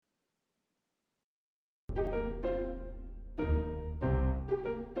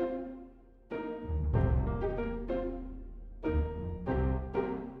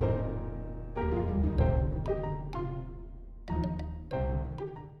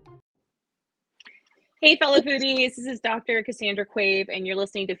Hey, fellow foodies, this is Dr. Cassandra Quave, and you're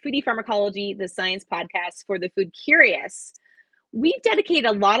listening to Foodie Pharmacology, the science podcast for the food curious. We've dedicated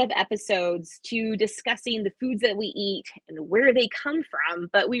a lot of episodes to discussing the foods that we eat and where they come from,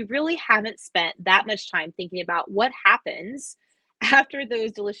 but we really haven't spent that much time thinking about what happens after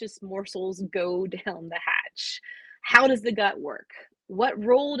those delicious morsels go down the hatch. How does the gut work? What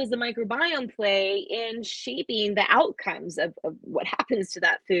role does the microbiome play in shaping the outcomes of what happens to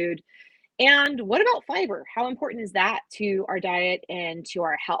that food? And what about fiber? How important is that to our diet and to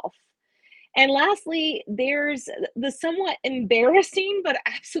our health? And lastly, there's the somewhat embarrassing but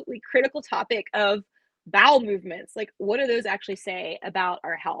absolutely critical topic of bowel movements. Like, what do those actually say about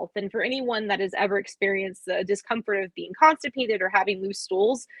our health? And for anyone that has ever experienced the discomfort of being constipated or having loose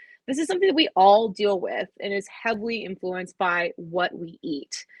stools, this is something that we all deal with and is heavily influenced by what we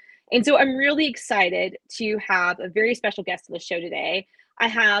eat. And so I'm really excited to have a very special guest on the show today. I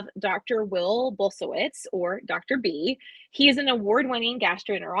have Dr. Will Bulsiewicz, or Dr. B. He is an award-winning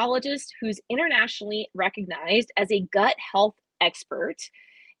gastroenterologist who's internationally recognized as a gut health expert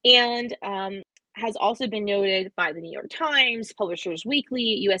and has also been noted by the New York Times, Publishers Weekly,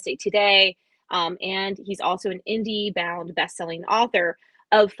 USA Today, and he's also an indie-bound best-selling author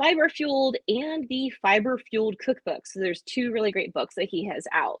of Fiber Fueled and the Fiber Fueled Cookbook. So there's two really great books that he has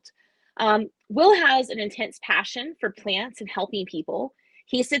out. Will has an intense passion for plants and helping people.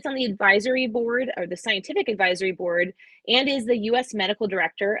 He sits on the advisory board or the scientific advisory board and is the U.S. medical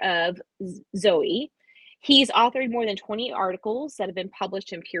director of Zoe. He's authored more than 20 articles that have been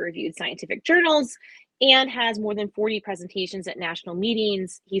published in peer-reviewed scientific journals and has more than 40 presentations at national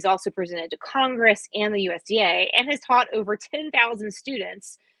meetings. He's also presented to Congress and the USDA and has taught over 10,000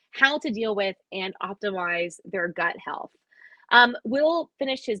 students how to deal with and optimize their gut health. Will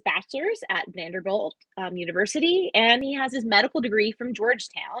finished his bachelor's at Vanderbilt University, and he has his medical degree from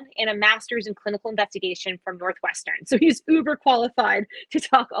Georgetown and a master's in clinical investigation from Northwestern. So he's uber qualified to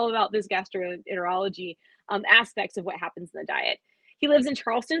talk all about this gastroenterology aspects of what happens in the diet. He lives in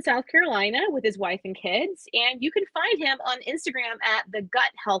Charleston, South Carolina with his wife and kids, and you can find him on Instagram at the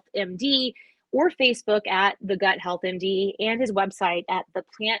Gut Health MD or Facebook at the Gut Health MD and his website at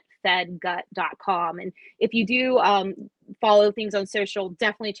theplantfedgut.com. And if you do follow things on social,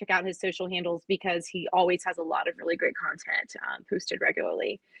 definitely check out his social handles because he always has a lot of really great content posted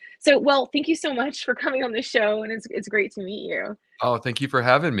regularly. So, well, thank you so much for coming on the show, and it's great to meet you. Oh, thank you for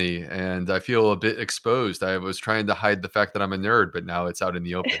having me. And I feel a bit exposed. I was trying to hide the fact that I'm a nerd, but now it's out in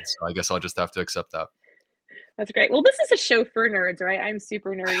the open. So I guess I'll just have to accept that. That's great. Well, this is a show for nerds, right? I'm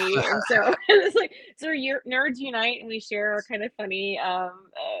super nerdy, and so it's like nerds unite, and we share our kind of funny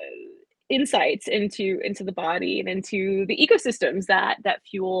insights into the body and into the ecosystems that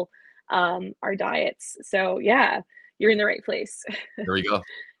fuel our diets. So yeah, you're in the right place. There we go.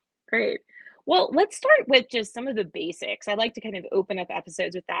 Great. Well, let's start with just some of the basics. I'd like to kind of open up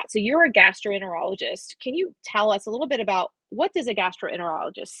episodes with that. So you're a gastroenterologist. Can you tell us a little bit about what does a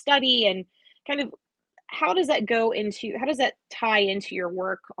gastroenterologist study and kind of how does that tie into your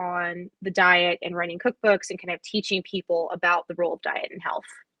work on the diet and writing cookbooks and kind of teaching people about the role of diet and health?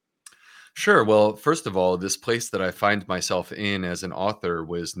 Sure. Well, first of all, this place that I find myself in as an author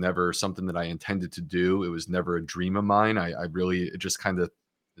was never something that I intended to do. It was never a dream of mine. I really, it just kind of,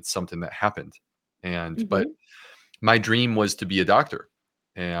 it's something that happened. But Hmm. my dream was to be a doctor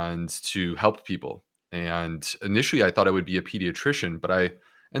and to help people. And initially, I thought I would be a pediatrician, but I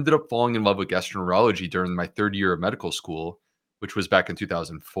ended up falling in love with gastroenterology during my third year of medical school, which was back in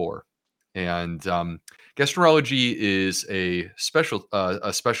 2004. And gastroenterology is a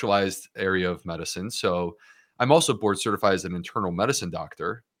specialized area of medicine. So I'm also board certified as an internal medicine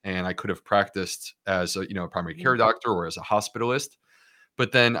doctor, and I could have practiced as a primary care doctor or as a hospitalist.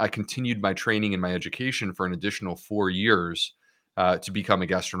 But then I continued my training and my education for an additional 4 years to become a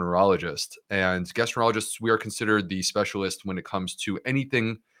gastroenterologist. And gastroenterologists, we are considered the specialist when it comes to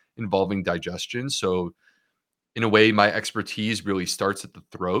anything involving digestion. So, in a way, my expertise really starts at the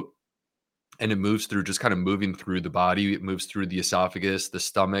throat and it moves through just kind of moving through the body. It moves through the esophagus, the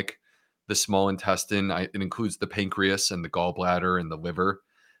stomach, the small intestine. It includes the pancreas and the gallbladder and the liver,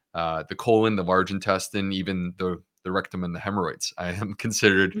 the colon, the large intestine, even the rectum and the hemorrhoids. I am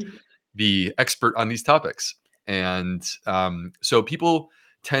considered Mhm. the expert on these topics. And so people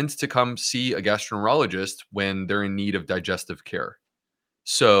tend to come see a gastroenterologist when they're in need of digestive care.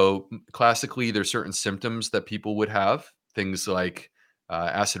 So classically, there's certain symptoms that people would have, things like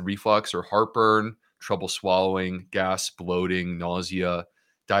acid reflux or heartburn, trouble swallowing, gas, bloating, nausea,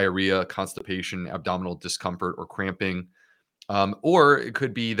 diarrhea, constipation, abdominal discomfort, or cramping. Or it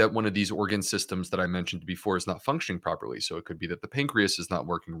could be that one of these organ systems that I mentioned before is not functioning properly. So it could be that the pancreas is not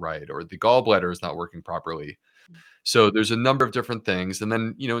working right, or the gallbladder is not working properly. So there's a number of different things. And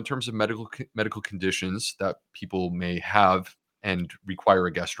then, in terms of medical conditions that people may have and require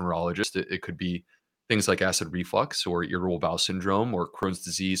a gastroenterologist, it could be things like acid reflux or irritable bowel syndrome or Crohn's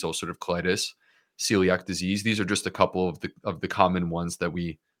disease, ulcerative colitis, celiac disease. These are just a couple of the common ones that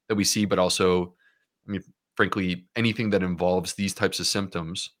we see, but also, I mean, frankly, anything that involves these types of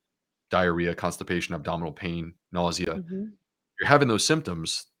symptoms, diarrhea, constipation, abdominal pain, nausea, Hmm. you're having those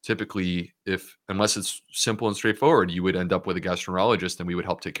symptoms, typically, if unless it's simple and straightforward, you would end up with a gastroenterologist and we would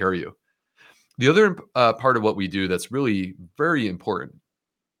help take care of you. The other part of what we do that's really very important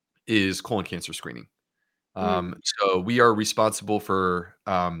is colon cancer screening. Mm. So we are responsible for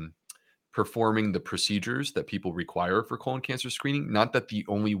performing the procedures that people require for colon cancer screening. Not that the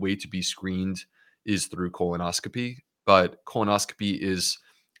only way to be screened is through colonoscopy, but colonoscopy is,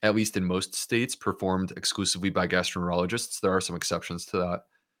 at least in most states, performed exclusively by gastroenterologists. There are some exceptions to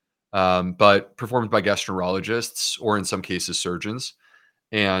that, but performed by gastroenterologists or in some cases surgeons.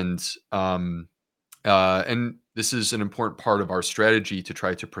 And and this is an important part of our strategy to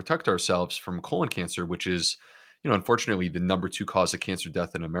try to protect ourselves from colon cancer, which is, unfortunately, the number two cause of cancer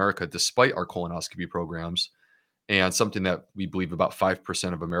death in America, despite our colonoscopy programs, and something that we believe about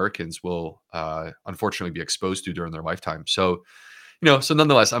 5% of Americans will unfortunately be exposed to during their lifetime. So, so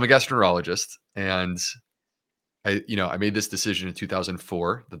nonetheless, I'm a gastroenterologist, and I made this decision in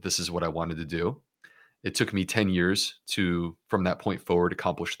 2004 that this is what I wanted to do. It took me 10 years to, from that point forward,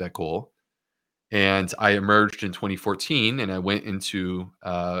 accomplish that goal. And I emerged in 2014 and I went into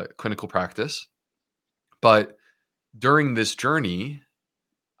clinical practice. But during this journey,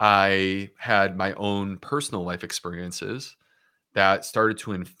 I had my own personal life experiences that started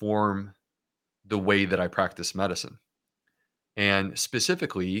to inform the way that I practice medicine. And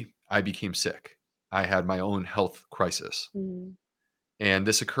specifically, I became sick. I had my own health crisis. Mm. And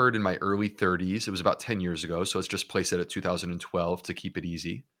this occurred in my early 30s. It was about 10 years ago. So let's just place it at 2012 to keep it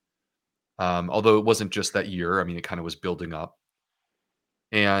easy. Although it wasn't just that year. I mean, it kind of was building up.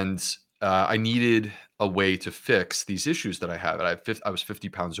 And I needed a way to fix these issues that I had. I was 50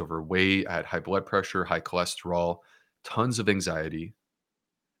 pounds overweight. I had high blood pressure, high cholesterol, tons of anxiety,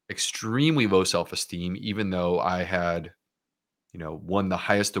 extremely low self esteem, even though I had, won the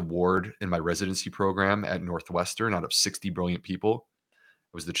highest award in my residency program at Northwestern out of 60 brilliant people.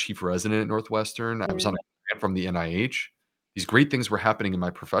 I was the chief resident at Northwestern. I was on a Mm. grant from the NIH. These great things were happening in my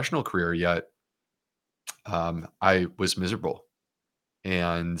professional career, yet I was miserable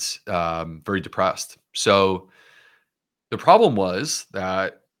and very depressed. So the problem was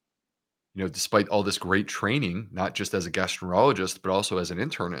that, despite all this great training, not just as a gastroenterologist, but also as an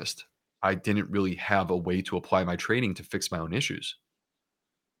internist, I didn't really have a way to apply my training to fix my own issues.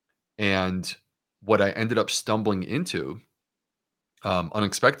 And what I ended up stumbling into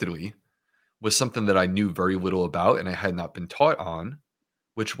unexpectedly was something that I knew very little about and I had not been taught on,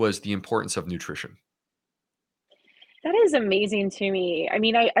 which was the importance of nutrition. That is amazing to me. I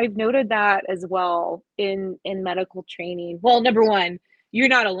mean, I've noted that as well in medical training. Well, number one, you're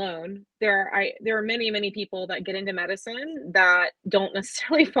not alone. There are many, many people that get into medicine that don't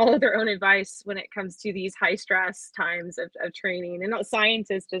necessarily follow their own advice when it comes to these high stress times of training, and not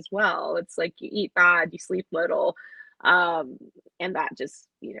scientists as well. It's like you eat bad, you sleep little, um, and that just,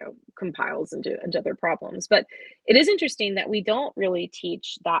 compiles into other problems. But it is interesting that we don't really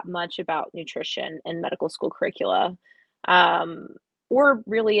teach that much about nutrition in medical school curricula, um, or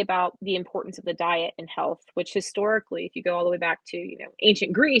really about the importance of the diet and health, which historically, if you go all the way back to,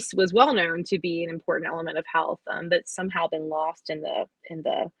 ancient Greece, was well known to be an important element of health, but somehow been lost in the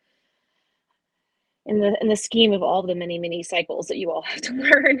scheme of all the many, many cycles that you all have to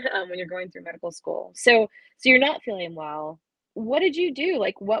learn, when you're going through medical school. So you're not feeling well. What did you do?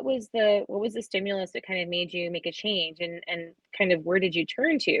 Like, what was the stimulus that kind of made you make a change, and kind of where did you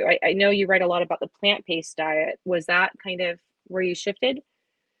turn to? I know you write a lot about the plant-based diet. Was that kind of where you shifted?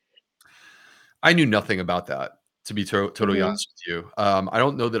 I knew nothing about that, to be totally Mhm. honest with you. I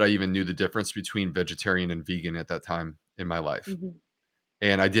don't know that I even knew the difference between vegetarian and vegan at that time in my life. Mhm.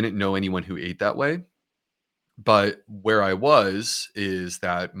 And I didn't know anyone who ate that way. But where I was is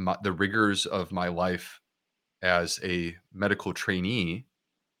that the rigors of my life as a medical trainee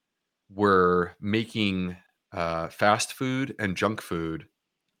were making fast food and junk food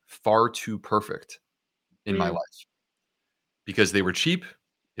far too perfect in my Mm. life because they were cheap,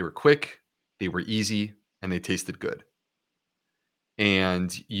 they were quick, they were easy, and they tasted good.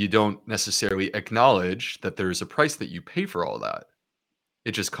 and you don't necessarily acknowledge that there's a price that you pay for all that.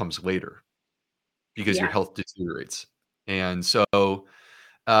 It just comes later because your Yeah. health deteriorates. And so,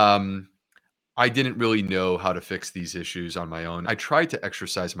 um, I didn't really know how to fix these issues on my own. I tried to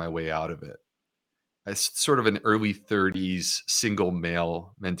exercise my way out of it. It's sort of an early 30s single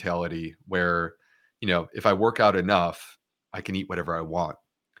male mentality where, if I work out enough, I can eat whatever I want.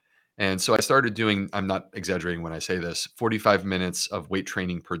 And so I started doing, I'm not exaggerating when I say this, 45 minutes of weight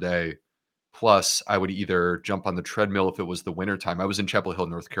training per day. Plus, I would either jump on the treadmill if it was the winter time. I was in Chapel Hill,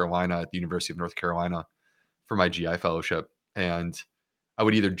 North Carolina at the University of North Carolina for my GI fellowship. And I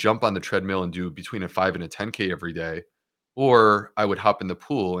would either jump on the treadmill and do between a 5 and a 10K every day, or I would hop in the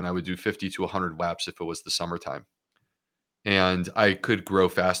pool and I would do 50 to 100 laps if it was the summertime. And I could grow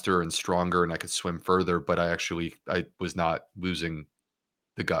faster and stronger and I could swim further, but I was not losing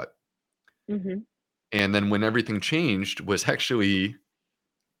the gut. Hmm. And then when everything changed was actually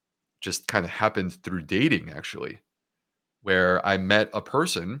just kind of happened through dating actually, where I met a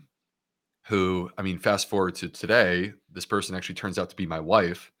person who, I mean, fast forward to today, this person actually turns out to be my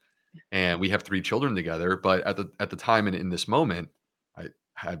wife and we have 3 children together, but at the time and in this moment, I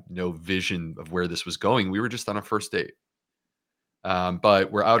had no vision of where this was going. We were just on a first date.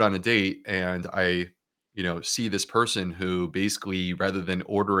 But we're out on a date and I, see this person who basically rather than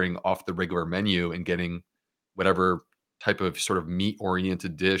ordering off the regular menu and getting whatever type of sort of meat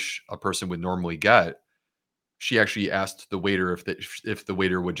oriented dish a person would normally get, she actually asked the waiter if the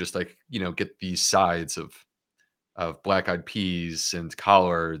waiter would just like, get these sides of black eyed peas and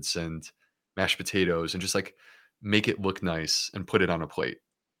collards and mashed potatoes and just like make it look nice and put it on a plate.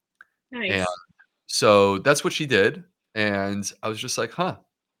 And Nice. so that's what she did. And I was just like, huh,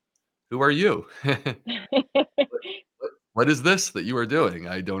 who are you? What is this that you are doing?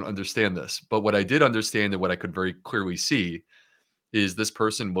 I don't understand this. But what I did understand and what I could very clearly see is this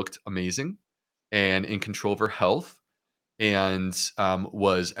person looked amazing and in control of her health and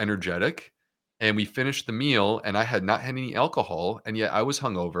was energetic. And we finished the meal, and I had not had any alcohol, and yet I was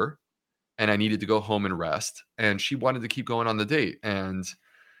hungover and I needed to go home and rest. And she wanted to keep going on the date. And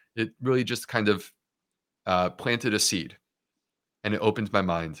it really just kind of planted a seed and it opened my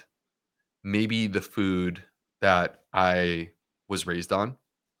mind. Maybe the food that I was raised on,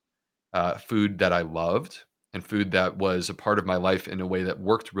 food that I loved, and food that was a part of my life in a way that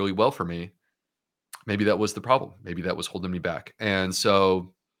worked really well for me. Maybe that was the problem. Maybe that was holding me back. And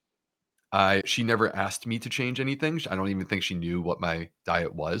so she never asked me to change anything. I don't even think she knew what my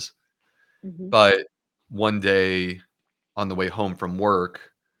diet was. Hmm. But one day on the way home from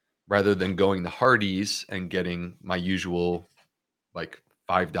work, rather than going to Hardee's and getting my usual like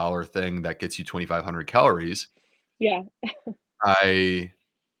 $5 thing that gets you 2,500 calories, Yeah. I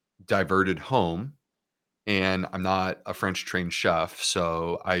diverted home and I'm not a French trained chef,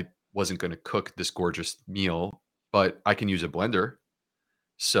 so I wasn't going to cook this gorgeous meal, but I can use a blender.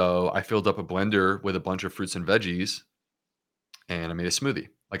 So I filled up a blender with a bunch of fruits and veggies and I made a smoothie,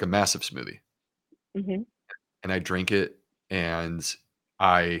 like a massive smoothie. Hmm. And I drank it and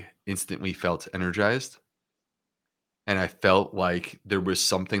I instantly felt energized. And I felt like there was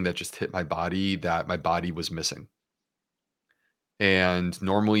something that just hit my body that my body was missing. And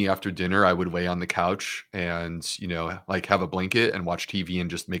normally after dinner, I would lay on the couch and, like have a blanket and watch TV and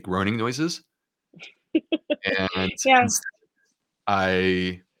just make groaning noises. And Yeah. instead,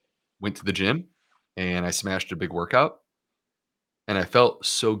 I went to the gym and I smashed a big workout. And I felt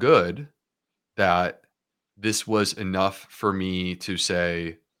so good that this was enough for me to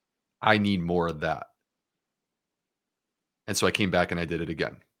say, I need more of that. And so I came back and I did it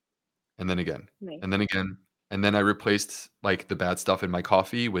again, and then again, Nice. and then again, and then I replaced, like, the bad stuff in my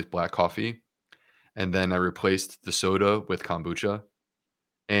coffee with black coffee, and then I replaced the soda with kombucha,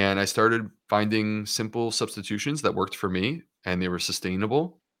 and I started finding simple substitutions that worked for me, and they were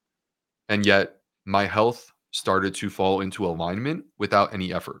sustainable, and yet my health started to fall into alignment without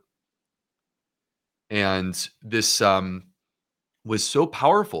any effort, and this, was so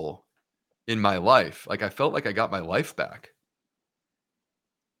powerful in my life, like, I felt like I got my life back.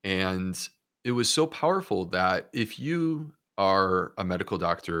 And it was so powerful that if you are a medical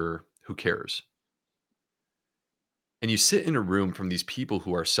doctor who cares and you sit in a room from these people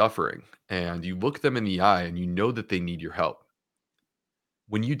who are suffering and you look them in the eye and you know that they need your help,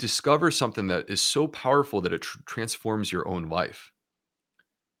 when you discover something that is so powerful that it transforms your own life,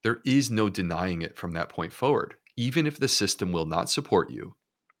 there is no denying it from that point forward. Even if the system will not support you,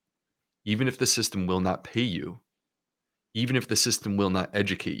 even if the system will not pay you, even if the system will not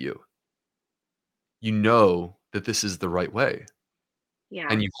educate you, you know that this is the right way. Yeah.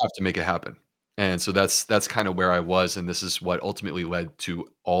 And you have to make it happen. And so that's kind of where I was, and this is what ultimately led to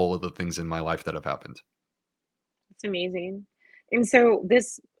all of the things in my life that have happened. It's amazing. And so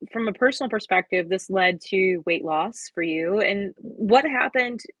this from a personal perspective, this led to weight loss for you. And what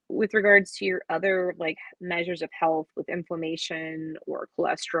happened with regards to your other like measures of health with inflammation or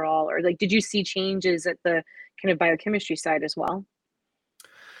cholesterol or like did you see changes at the kind of biochemistry side as well?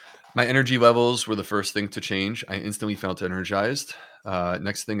 My energy levels were the first thing to change. I instantly felt energized.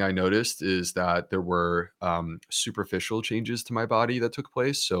 Next thing I noticed is that there were superficial changes to my body that took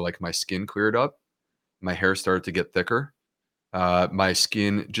place. So, like, my skin cleared up, my hair started to get thicker. My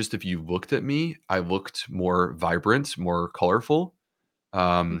skin, just if you looked at me, I looked more vibrant, more colorful,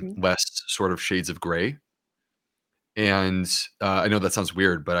 Mhm. less sort of shades of gray. And I know that sounds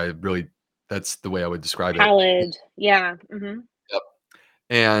weird, but I really, that's the way I would describe it. Pallid. Yeah. Mhm.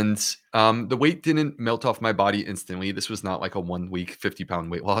 And, the weight didn't melt off my body instantly. This was not like a 1 week 50-pound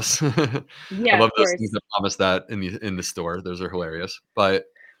weight loss. I Yeah, love of those things course. that promise that in the store. Those are hilarious. But,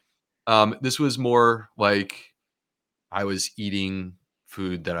 this was more like I was eating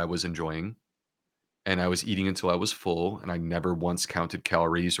food that I was enjoying, and I was eating until I was full, and I never once counted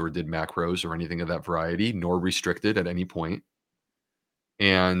calories or did macros or anything of that variety, nor restricted at any point.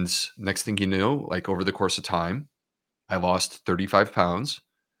 And next thing you know, like, over the course of time, I lost 35 pounds,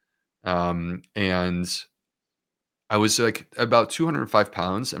 and I was, like, about 205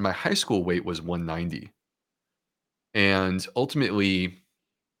 pounds, and my high school weight was 190. And ultimately,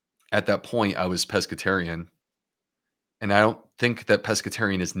 at that point, I was pescatarian, and I don't think that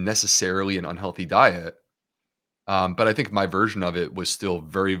pescatarian is necessarily an unhealthy diet, but I think my version of it was still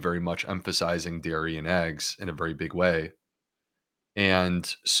very, very much emphasizing dairy and eggs in a very big way. And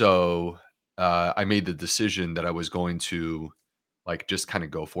so, I made the decision that I was going to, like, just kinda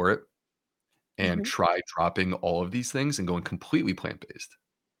go for it and Mhm. try dropping all of these things and going completely plant-based.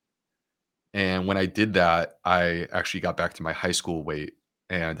 And when I did that, I actually got back to my high school weight,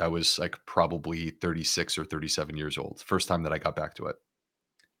 and I was, like, probably 36 or 37 years old, first time that I got back to it.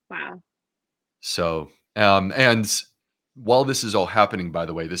 Wow. So, and while this is all happening, by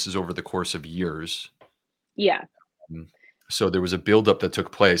the way, this is over the course of years. Yeah. Mm, so there was a buildup that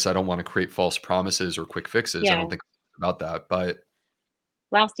took place. I don't wanna create false promises or quick fixes. I don't Yeah. think about that, but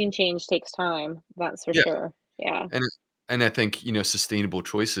Lasting change takes time, that's for yeah, sure. Yeah. and I think, sustainable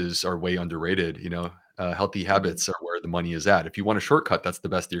choices are way underrated, healthy Mhm. habits are where the money is at. If you want a shortcut, that's the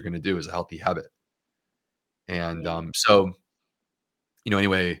best you're gonna do is a healthy habit. And, Yeah. so,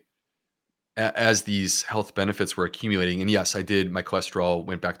 anyway, as these health benefits were accumulating, and yes, I did, my cholesterol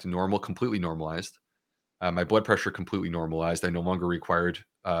went back to normal, completely normalized. My blood pressure completely normalized. I no longer required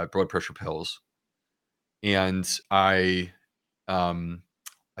blood pressure pills, and um,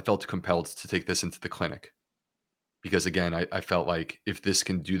 I felt compelled to take this into the clinic because, again, I felt like if this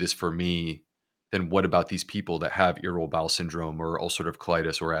can do this for me, then what about these people that have irritable bowel syndrome or ulcerative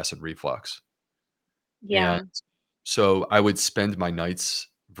colitis or acid reflux? And Yeah. so I would spend my nights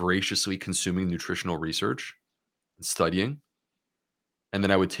voraciously consuming nutritional research and studying. And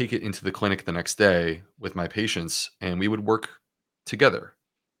then I would take it into the clinic the next day with my patients, and we would work together,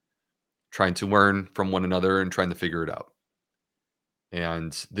 trying to learn from one another and trying to figure it out.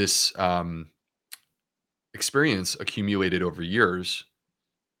 And this experience accumulated over years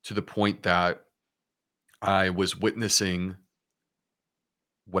to the point that I was witnessing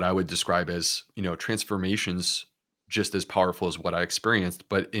what I would describe as, transformations just as powerful as what I experienced,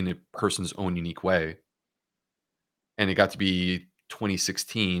 but in a person's own unique way. And it got to be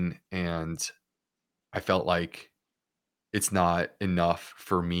 2016, and I felt like it's not enough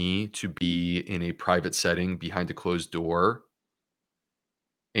for me to be in a private setting behind a closed door.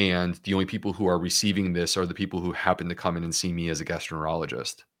 And the only people who are receiving this are the people who happen to come in and see me as a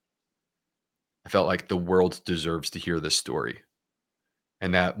gastroenterologist. I felt like the world deserves to hear this story.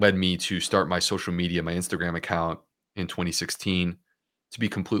 And that led me to start my social media, my Instagram account in 2016. To be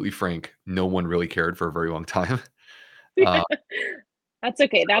completely frank, no one really cared for a very long time. Uh, That's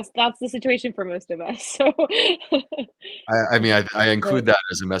okay. That's the situation for most of us, so I mean, I but include that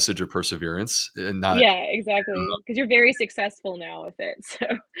as a message of perseverance and not. yeah, exactly. Because 'cause you're very successful now with it, so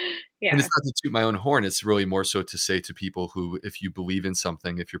And yeah, it's not to toot my own horn, it's really more so to say to people who, if you believe in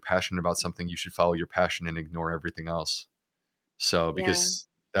something, if you're passionate about something, you should follow your passion and ignore everything else. So, yeah. because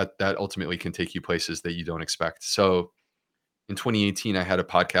that ultimately can take you places that you don't expect. So, in 2018, I had a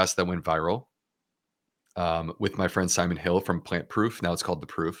podcast that went viral, with my friend Simon Hill from Plant Proof. Now it's called The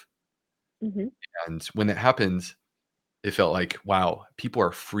Proof. Mhm. And when that happened, it felt like, wow, people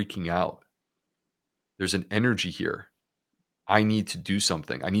are freaking out. There's an energy here. I need to do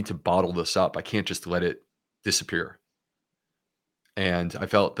something. I need to bottle this up. I can't just let it disappear. And I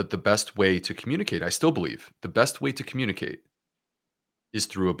felt that the best way to communicate, I still believe the best way to communicate is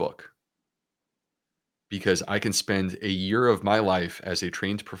through a book, because I can spend a year of my life as a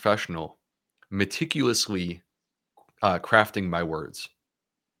trained professional meticulously crafting my words.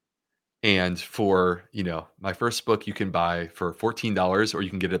 And for, my first book you can buy for $14 or you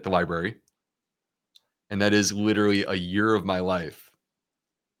can get it at the library. And that is literally a year of my life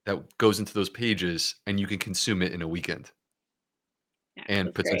that goes into those pages, and you can consume it in a weekend Yeah, and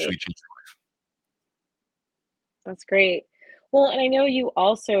that's potentially great. change. That's great. Well, and I know you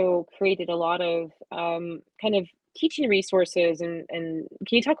also created a lot of kind of teaching resources, and can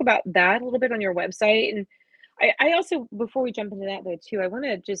you talk about that a little bit on your website? And I also, before we jump into that though, too, I want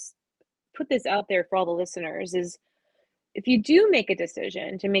to just put this out there for all the listeners is if you do make a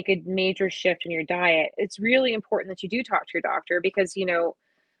decision to make a major shift in your diet, it's really important that you do talk to your doctor because,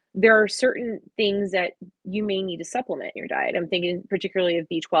 there are certain things that you may need to supplement your diet. I'm thinking particularly of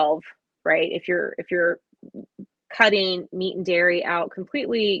B12, right? If you're cutting meat and dairy out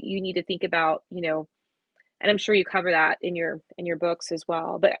completely, you need to think about, and I'm sure you cover that in your books as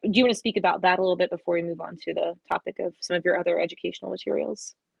well. But do you want to speak about that a little bit before we move on to the topic of some of your other educational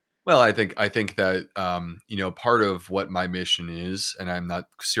materials? Well, I think that part of what my mission is, and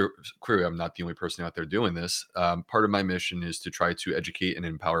clearly I'm not the only person out there doing this. Part of my mission is to try to educate and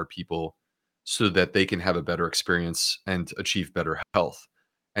empower people so that they can have a better experience and achieve better health.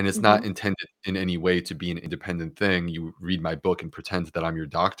 And it's Hmm. not intended in any way to be an independent thing. You read my book and pretend that I'm your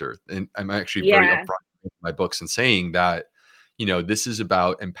doctor. And I'm actually very Yeah. upfront in my books and saying that, this is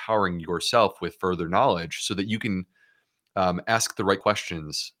about empowering yourself with further knowledge so that you can ask the right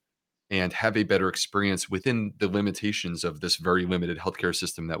questions and have a better experience within the limitations of this very limited healthcare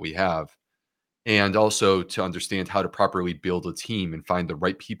system that we have. And also to understand how to properly build a team and find the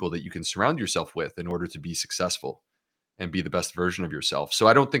right people that you can surround yourself with in order to be successful and be the best version of yourself. So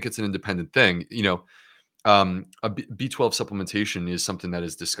I don't think it's an independent thing. B12 supplementation is something that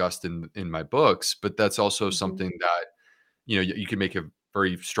is discussed in my books, but that's also Hmm. something that, you can make a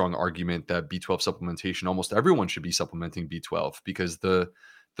very strong argument that B12 supplementation, almost everyone should be supplementing B12 because the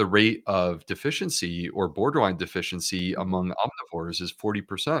rate of deficiency or borderline deficiency Hmm. among omnivores is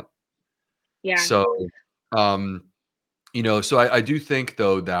 40%. Yeah. So, um, so I do think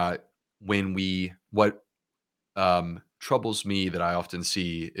though that what troubles me that I often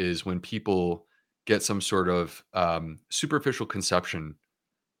see is when people get some sort of superficial conception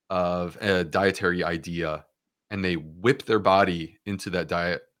of a dietary idea and they whip their body into that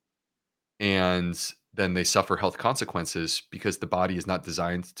diet, and then they suffer health consequences because the body is not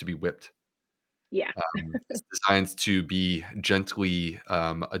designed to be whipped. Yeah. It's designed to be gently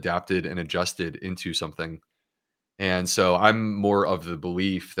adapted and adjusted into something. And so I'm more of the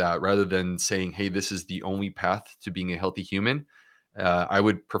belief that rather than saying, hey, this is the only path to being a healthy human, I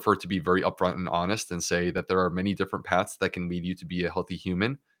would prefer to be very upfront and honest and say that there are many different paths that can lead you to be a healthy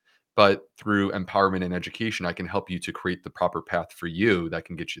human. But through empowerment and education, I can help you to create the proper path for you that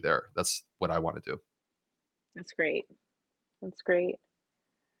can get you there. That's what I want to do. That's great. That's great.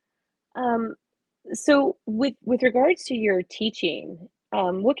 Um, so with regards to your teaching,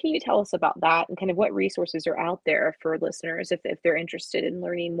 what can you tell us about that and kind of what resources are out there for listeners if they're interested in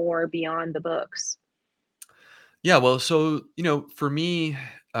learning more beyond the books? Yeah, well, so for me,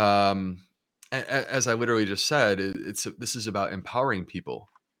 as I literally just said, this is about empowering people,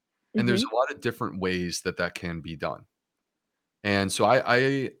 and there's Hmm. a lot of different ways that that can be done. And so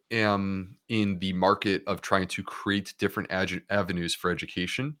I am in the market of trying to create different avenues for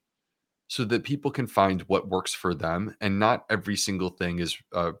education so that people can find what works for them, and not every single thing is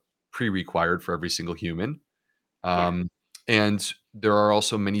pre-required for every single human. Yeah. Um, and there are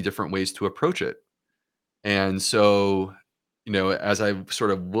also many different ways to approach it. And so, as I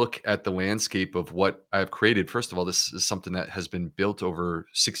sort of look at the landscape of what I've created, first of all, this is something that has been built over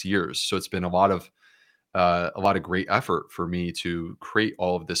 6 years. So it's been a lot of great effort for me to create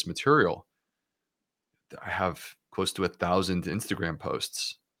all of this material. I have close to 1,000 Instagram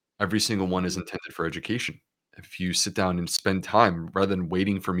posts. Every single one is Mhm. intended for education. If you sit down and spend time rather than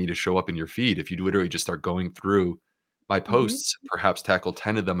waiting for me to show up in your feed, if you literally just start going through my Mhm. posts, perhaps tackle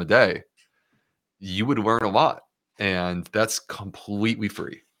 10 of them a day, you would learn a lot. And that's completely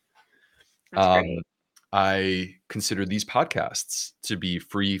free. That's Um, great. I consider these podcasts to be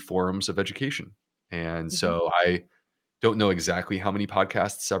free forums of education. And Mhm. so I don't know exactly how many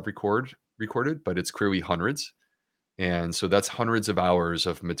podcasts I've recorded, but it's clearly hundreds. And so that's hundreds of hours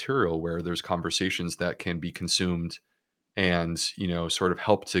of material where there's conversations that can be consumed and, sort of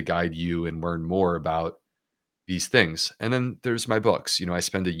help to guide you and learn more about these things. And then there's my books. I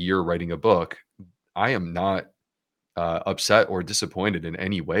spend a year writing a book. I am not upset or disappointed in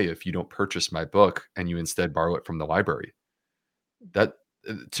any way if you don't purchase my book and you instead borrow it from the library. That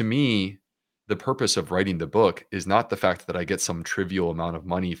to me, the purpose of writing the book is not the fact that I get some trivial amount of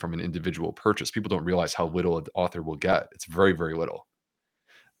money from an individual purchase. People don't realize how little an author will get. It's very, very little.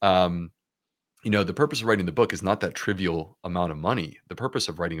 Um, the purpose of writing the book is not that trivial amount of money. The purpose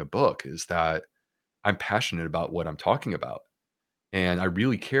of writing a book is that I'm passionate about what I'm talking about and I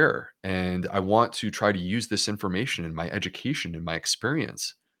really care. And I want to try to use this information in my education and my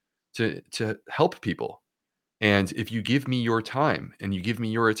experience to help people. And if you give me your time and you give me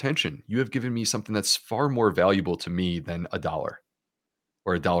your attention, you have given me something that's far more valuable to me than a dollar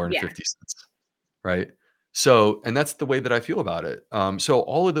or a dollar and Yeah, 50 cents, right? So, and that's the way that I feel about it. So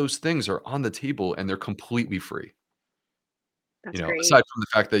all of those things are on the table and they're completely free. that's great. Aside from the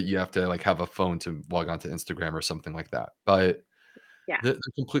fact that you have to like have a phone to log on to Instagram or something like that, but Yeah. they're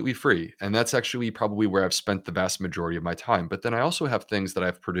completely free. And that's actually probably where I've spent the vast majority of my time. But then I also have things that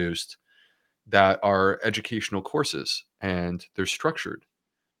I've produced that are educational courses and they're structured.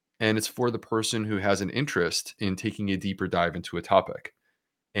 And it's for the person who has an interest in taking a deeper dive into a topic.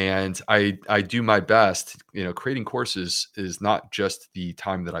 And I do my best, creating courses is not just the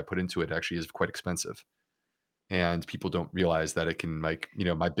time that I put into it, actually is quite expensive. And people don't realize that it can like,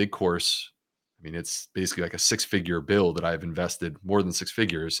 my big course, I mean, it's basically like a six-figure bill that I've invested more than six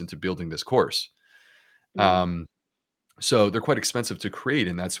figures into building this course. Mm. Um, so they're quite expensive to create,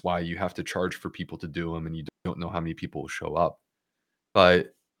 and that's why you have to charge for people to do them, and you don't know how many people will show up.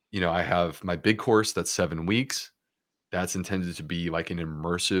 But, I have my big course that's 7 weeks. That's intended to be like an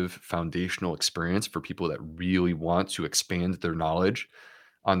immersive foundational experience for people that really want to expand their knowledge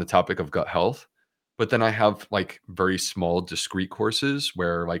on the topic of gut health. But then I have like very small discrete courses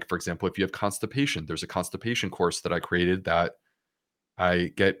where, like, for example, if you have constipation, there's a constipation course that I created that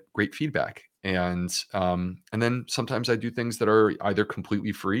I get great feedback. And then sometimes I do things that are either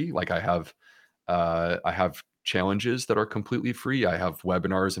completely free, like I have challenges that are completely free. I have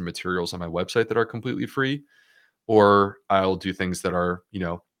webinars and materials on my website that are completely free, or I'll do things that are,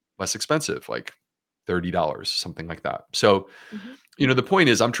 less expensive, like $30, something like that. So, Mhm. the point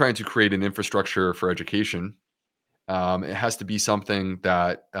is I'm trying to create an infrastructure for education. It has to be something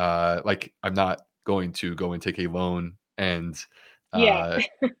that, like, I'm not going to go and take a loan and Yeah. uh,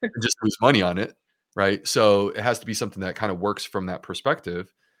 just lose money on it, right? So it has to be something that kind of works from that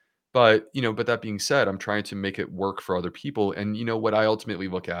perspective. But that being said, I'm trying to make it work for other people. And what I ultimately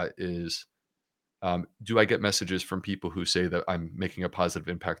look at is, do I get messages from people who say that I'm making a positive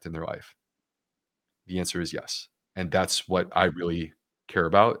impact in their life? The answer is yes. And that's what Mm. I really care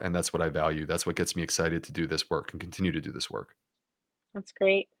about. And that's what I value. That's what gets me excited to do this work and continue to do this work. That's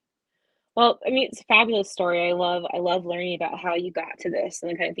great. Well, I mean, it's a fabulous story. I love learning about how you got to this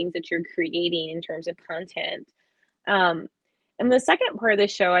and the kind of things that you're creating in terms of content. Um, and the second part of the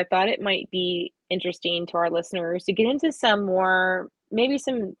show, I thought it might be interesting to our listeners to get into some more, maybe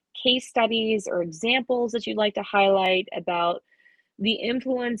some case studies or examples that you'd like to highlight about the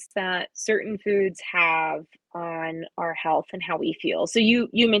influence that certain foods have on our health and how we feel. So you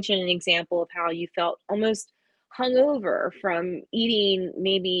mentioned an example of how you felt almost hungover from eating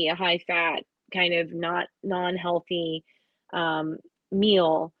maybe a high fat kind of not non-healthy um,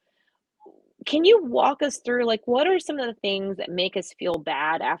 meal. Can you walk us through, like, what are some of the things that make us feel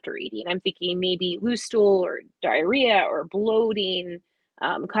bad after eating? I'm thinking maybe loose stool or diarrhea or bloating,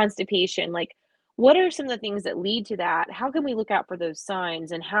 constipation. Like, what are some of the things that lead to that? How can we look out for those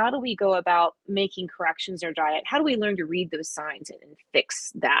signs? And how do we go about making corrections in our diet? How do we learn to read those signs and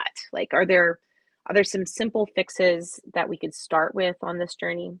fix that? Like, are there some simple fixes that we could start with on this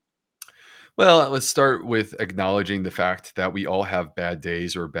journey? Well, let's start with acknowledging the fact that we all have bad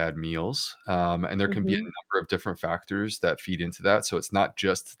days or bad meals. And there can be a Hmm. number of different factors that feed into that. So it's not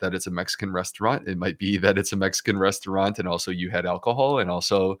just that it's a Mexican restaurant. It might be that it's a Mexican restaurant and also you had alcohol and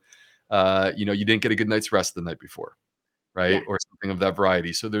also, you didn't get a good night's rest the night before, right? Yeah, Or something of that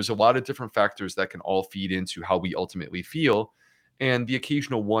variety. So there's a lot of different factors that can all feed into how we ultimately feel. And the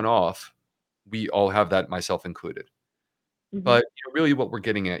occasional one off, we all have that, myself included. hmm, But, really what we're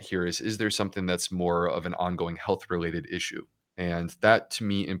getting at here is there something that's more of an ongoing health related issue? And that to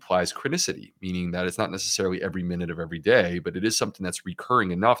me implies chronicity, meaning that it's not necessarily every minute of every day, but it is something that's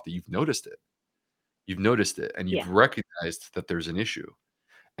recurring enough that you've noticed it. You've noticed it and yeah, you've recognized that there's an issue.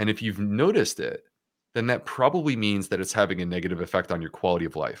 And if you've noticed it, then that probably means that it's having a negative effect on your quality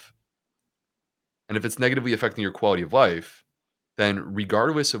of life. And if it's negatively affecting your quality of life, then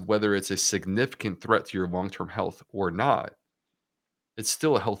regardless of whether it's a significant threat to your long term health or not, it's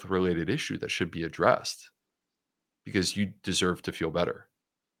still a health related issue that should be addressed because you deserve to feel better.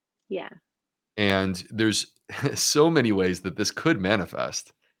 yeah. And there's so many ways that this could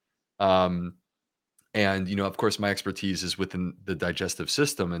manifest. Um, and, of course, my expertise is within the digestive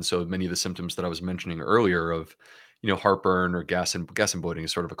system. And so many of the symptoms that I was mentioning earlier of, heartburn or gas and bloating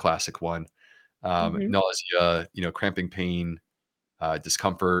is sort of a classic one. Hmm. Nausea, cramping pain,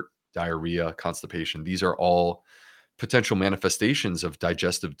 discomfort, diarrhea, constipation. These are all potential manifestations of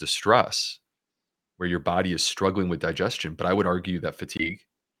digestive distress where your body is struggling with digestion. But I would argue that fatigue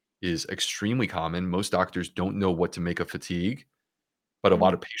is extremely common. Most doctors don't know what to make of fatigue, but a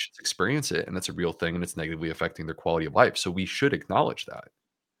lot of patients experience it, and that's a real thing, and it's negatively affecting their quality of life. So we should acknowledge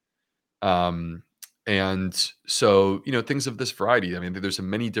that. Um, and so, things of this variety. I mean, there's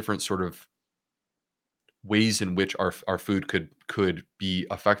many different sort of ways in which our food could be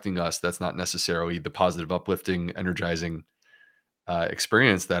affecting us. That's not necessarily the positive, uplifting, energizing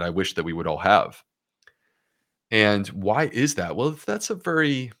experience that I wish that we would all have. And why is that? Well, that's a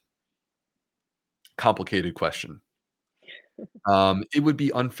very complicated question. It would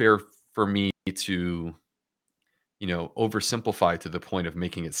be unfair for me to, oversimplify to the point of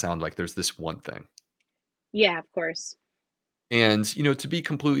making it sound like there's this one thing. Yeah, of course. And, to be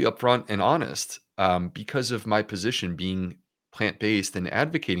completely upfront and honest, because of my position being plant based and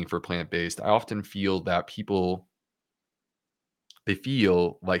advocating for plant based, I often feel that they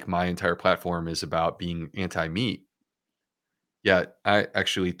feel like my entire platform is about being anti meat. Yet I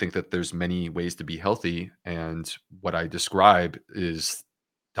actually think that there's many ways to be healthy. And what I describe is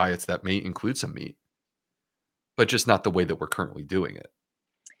diets that may include some meat, but just not the way that we're currently doing it.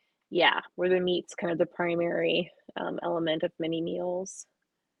 Yeah, where the meat's kind of the primary element of many meals.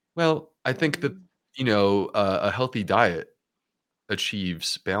 Well, I think that, Um, a healthy diet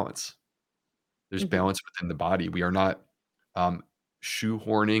achieves balance. There's mhm. balance within the body. We are not um,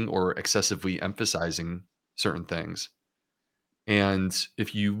 shoehorning or excessively emphasizing certain things. And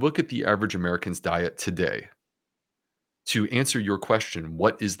if you look at the average American's diet today, to answer your question,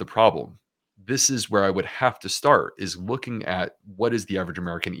 what is the problem? This is where I would have to start is looking at what is the average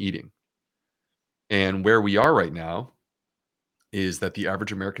American eating. And where we are right now is that the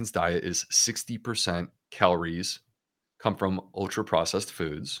average American's diet is 60% calories come from ultra processed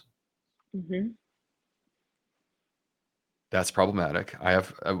foods. Mhm. That's problematic.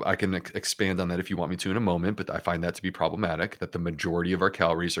 I can expand on that if you want me to in a moment, but I find that to be problematic that the majority of our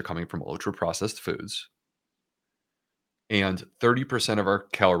calories are coming from ultra processed foods. And 30% of our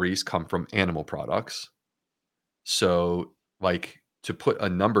calories come from animal products. So, like, to put a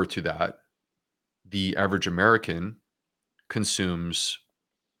number to that, the average American consumes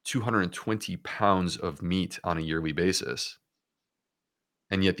 220 pounds of meat on a yearly basis.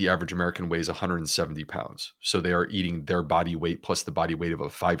 And yet the average American weighs 170 pounds. So they are eating their body weight plus the body weight of a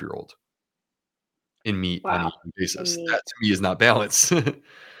 5-year-old in meat on a Wow. yearly And basis. meat. That to me is not balance,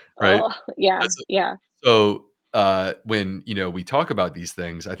 right? Oh, yeah, That's yeah. so, when, we talk about these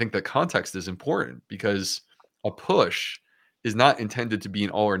things, I think that context is important because a push is not intended to be an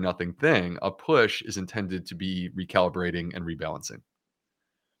all or nothing thing. A push is intended to be recalibrating and rebalancing.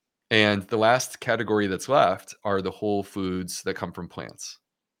 And the last category that's left are the whole foods that come from plants.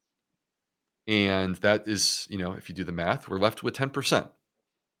 And that is, if you do the math, we're left with 10%.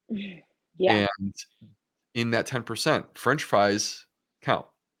 Yeah. And in that 10%, French fries count.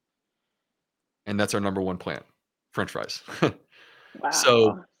 And that's our number one plant, French fries.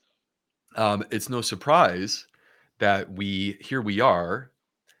 So, Wow. it's no surprise that here we are,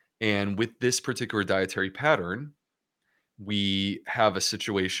 and with this particular dietary pattern, we have a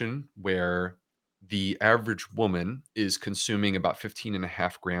situation where the average woman is consuming about 15 and a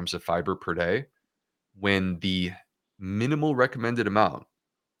half grams of fiber per day when the minimal recommended amount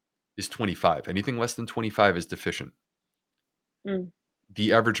is 25. Anything less than 25 is deficient. Mm.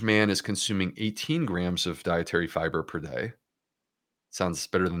 The average man is consuming 18 grams of dietary fiber per day. Sounds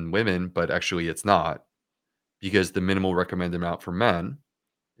better than women, but actually it's not because the minimal recommended amount for men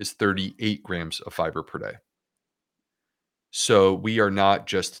is 38 grams of fiber per day. So we are not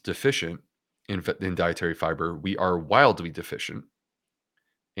just deficient in dietary fiber, we are wildly deficient.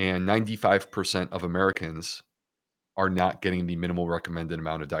 And 95% of Americans are not getting the minimal recommended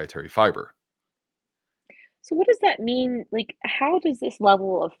amount of dietary fiber. So what does that mean? Like, how does this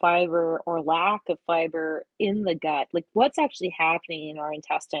level of fiber or lack of fiber in the gut, like what's actually happening in our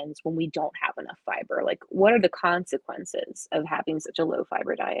intestines when we don't have enough fiber? Like, what are the consequences of having such a low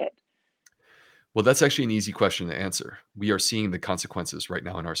fiber diet? Well, that's actually an easy question to answer. We are seeing the consequences right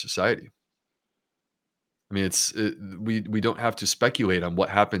now in our society. I mean, we don't have to speculate on what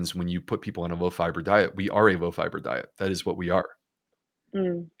happens when you put people on a low fiber diet. We are a low fiber diet. That is what we are.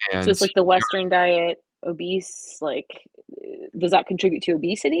 Mm. So And it's like the Western diet, obese, like does that contribute to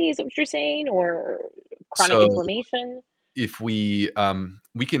obesity? Is that what you're saying, or chronic So inflammation? if we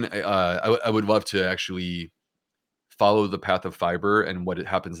can, I would love to actually follow the path of fiber and what it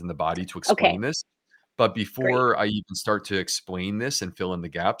happens in the body to Okay, explain this. But great. before I even start to explain this and fill in the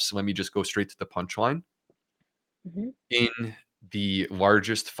gaps, let me just go straight to the punchline. Mhm. In the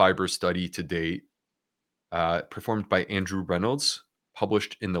largest fiber study to date, performed by Andrew Reynolds,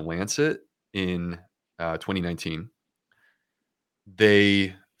 published in The Lancet in 2019,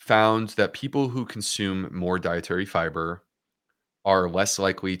 they found that people who consume more dietary fiber are less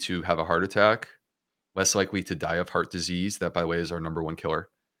likely to have a heart attack, less likely to die of heart disease. That, by the way, is our number one killer.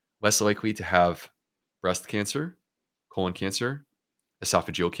 Less likely to have breast cancer, colon cancer,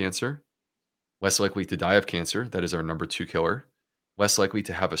 esophageal cancer, less likely to die of cancer. That is our number two killer. Less likely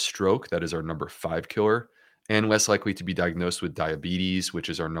to have a stroke. That is our number five killer. And less likely to be diagnosed with diabetes, which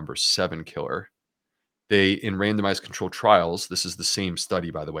is our number seven killer. They, in randomized controlled trials, this is the same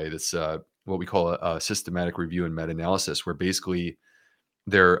study, by the way, that's what we call a systematic review and meta analysis, where basically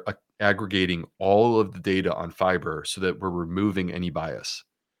they're aggregating all of the data on fiber so that we're removing any bias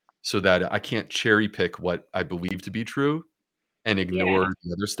so that I can't cherry pick what I believe to be true and Yeah. ignore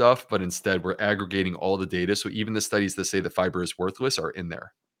the other stuff, but instead we're aggregating all the data. So even the studies that say the fiber is worthless are in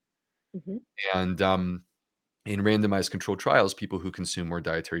there. Mhm. And in randomized controlled trials, people who consume more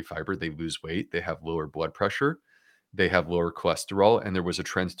dietary fiber, they lose weight, they have lower blood pressure, they have lower cholesterol, and there was a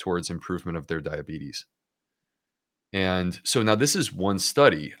trend towards improvement of their diabetes. And so now this is one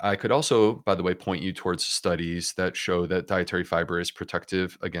study. I could also, by the way, point you towards studies that show that dietary fiber is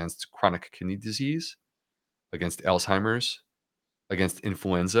protective against chronic kidney disease, against Alzheimer's, against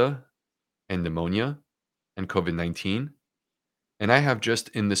influenza and pneumonia and COVID-19. And I have just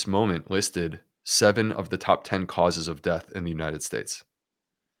in this moment listed 7 of the top 10 causes of death in the United States.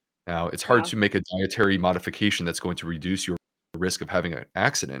 Now, it's hard Wow. to make a dietary modification that's going to reduce your risk of having an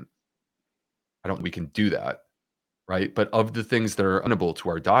accident. I don't think we can do that, right? But of the things that are unable to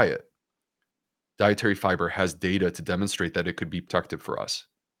our diet, dietary fiber has data to demonstrate that it could be protective for us.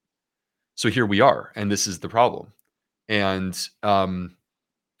 So here we are, and this is the problem. And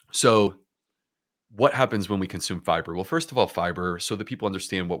so what happens when we consume fiber? Well, first of all, fiber, so that people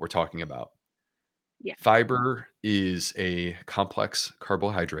understand what we're talking about. Yeah. Fiber is a complex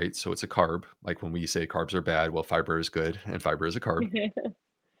carbohydrate, so it's a carb. Like when we say carbs are bad, well, fiber is good, and fiber is a carb.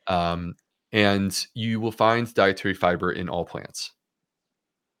 Um, and you will find dietary fiber in all plants.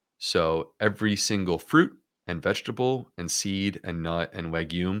 So every single fruit and vegetable and seed and nut and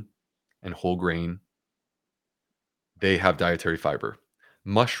legume and whole grain, they have dietary fiber.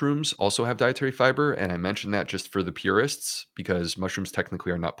 Mushrooms also have dietary fiber, and I mention that just for the purists because mushrooms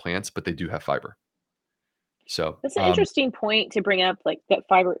technically are not plants, but they do have fiber. So, That's an interesting point to bring up, like, that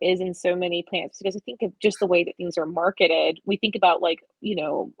fiber is in so many plants, because I think of just the way that things are marketed. We think about, like,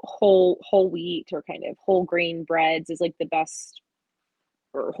 whole wheat or kind of whole grain breads is, like, the best,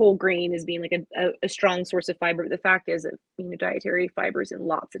 or whole grain as being, like, a strong source of fiber. But the fact is that, dietary fibers in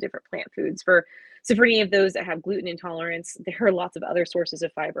lots of different plant foods. For any of those that have gluten intolerance, there are lots of other sources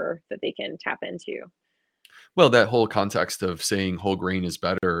of fiber that they can tap into. well, that whole context of saying whole grain is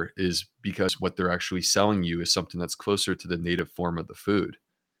better is because what they're actually selling you is something that's closer to the native form of the food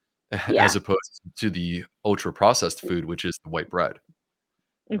as Yeah. opposed to the ultra processed food, which is the white bread,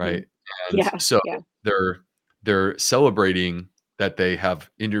 Mhm. right? And Yeah, so yeah. they're they're celebrating that they have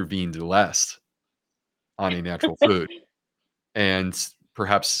intervened less on a natural food and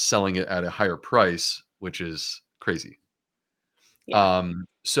perhaps selling it at a higher price, which is crazy. Yeah.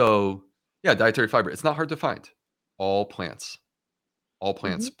 So yeah, dietary fiber, it's not hard to find. All plants, all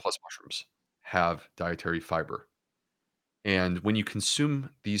plants Mhm. plus mushrooms have dietary fiber. And when you consume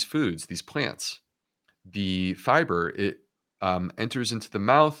these foods, these plants, the fiber, it enters into the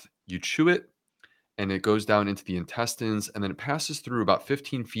mouth, you chew it, and it goes down into the intestines, and then it passes through about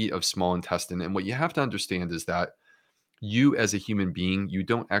 15 feet of small intestine. And what you have to understand is that you, as a human being, you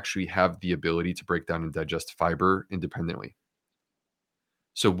don't actually have the ability to break down and digest fiber independently.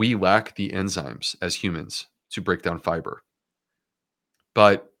 So we lack the enzymes as humans to break down fiber.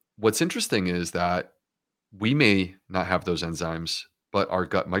 But what's interesting is that we may not have those enzymes, but our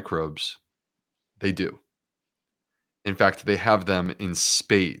gut microbes, they do. In fact, they have them in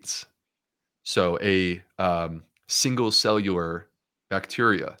spades. So a single cellular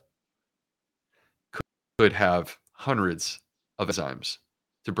bacteria could have hundreds of enzymes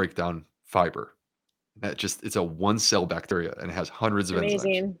to break down fiber. That just it's a one cell bacteria and it has hundreds of enzymes.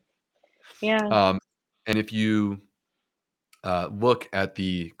 Amazing. Yeah. Um, and if you look at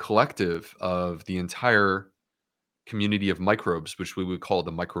the collective of the entire community of microbes, which we would call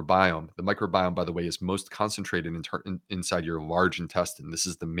the microbiome. The microbiome, by the way, is most concentrated inside your large intestine. This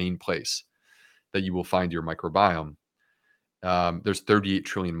is the main place that you will find your microbiome. There's 38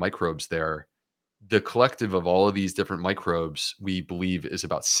 trillion microbes there. The collective of all of these different microbes, we believe, is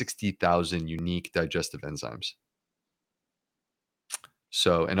about 60,000 unique digestive enzymes.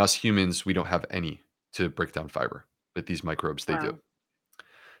 So, and us humans, we don't have any to break down fiber, but these microbes, they do. Wow.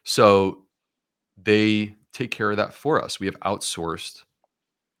 So they take care of that for us. We have outsourced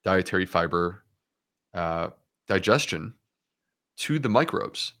dietary fiber uh, digestion to the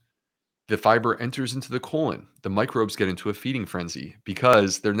microbes. The fiber enters into the colon. The microbes get into a feeding frenzy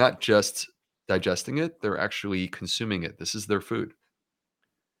because they're not just digesting it, they're actually consuming it. This is their food.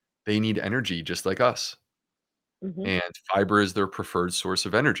 They need energy just like us. Hmm. And fiber is their preferred source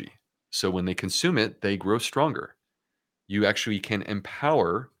of energy. So when they consume it, they grow stronger. You actually can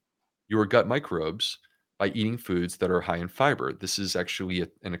empower your gut microbes by eating foods that are high in fiber. This is actually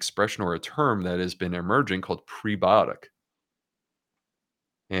an expression or a term that has been emerging called prebiotic.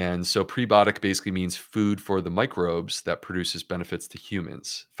 And so prebiotic basically means food for the microbes that produces benefits to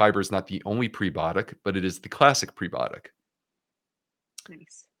humans. Fiber is not the only prebiotic, but it is the classic prebiotic.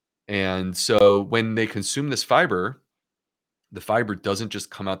 Nice. And so when they consume this fiber, the fiber doesn't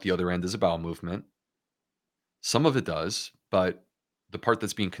just come out the other end as a bowel movement. Some of it does, but the part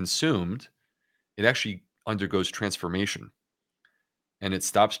that's being consumed, it actually undergoes transformation and it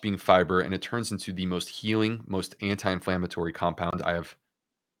stops being fiber and it turns into the most healing, most anti inflammatory compound I have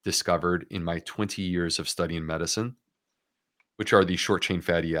discovered in my 20 years of studying medicine, which are the short chain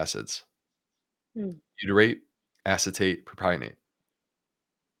fatty acids Mm. butyrate, acetate, propionate.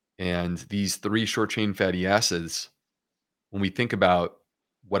 And these three short chain fatty acids, when we think about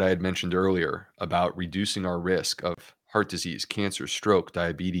what I had mentioned earlier about reducing our risk of heart disease, cancer, stroke,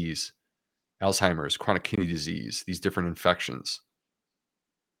 diabetes, Alzheimer's, chronic kidney disease, these different infections,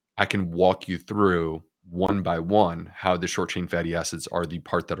 I can walk you through one by one how the short chain fatty acids are the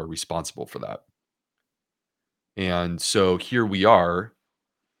part that are responsible for that. And so here we are,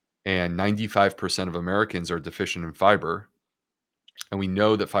 and 95% of Americans are deficient in fiber. And we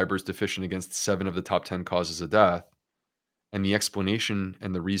know that fiber is deficient against 7 of the top 10 causes of death. And the explanation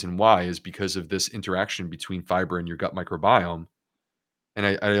and the reason why is because of this interaction between fiber and your gut microbiome. And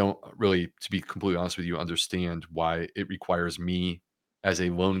I don't really, to be completely honest with you, understand why it requires me as a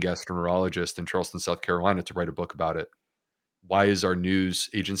lone gastroenterologist in Charleston, South Carolina, to write a book about it. Why is our news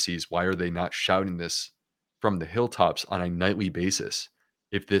agencies, why are they not shouting this from the hilltops on a nightly basis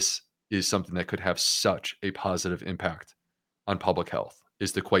if this is something that could have such a positive impact on public health,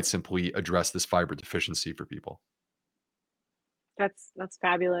 is to quite simply address this fiber deficiency for people? That's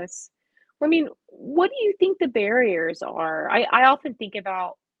fabulous. Well, I mean, what do you think the barriers are? I often think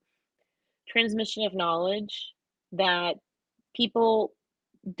about transmission of knowledge, that people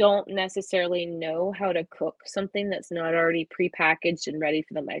don't necessarily know how to cook something that's not already prepackaged and ready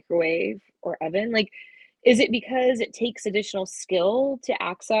for the microwave or oven. Like, is it because it takes additional skill to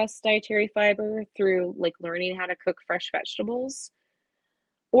access dietary fiber through like learning how to cook fresh vegetables?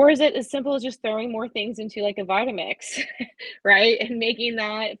 Or is it as simple as just throwing more things into like a Vitamix, right? And making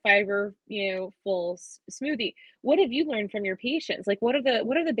that fiber, full smoothie. What have you learned from your patients? Like what are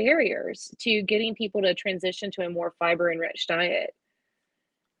the barriers to getting people to transition to a more fiber enriched diet?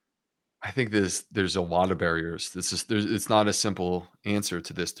 I think there's a lot of barriers. It's not a simple answer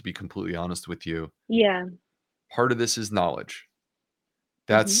to this, to be completely honest with you. Yeah. Part of this is knowledge. Mhm.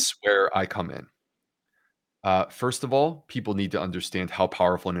 That's where I come in. First of all, people need to understand how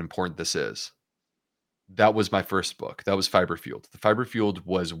powerful and important this is. That was my first book. That was Fiber Fueled. The Fiber Fueled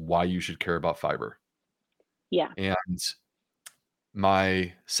was why you should care about fiber. Yeah. And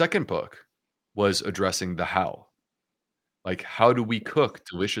my second book was addressing the how. Like, how do we cook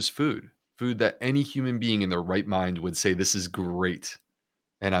delicious food? Food that any human being in their right mind would say, this is great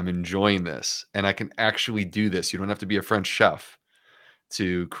and I'm enjoying this and I can actually do this. You don't have to be a French chef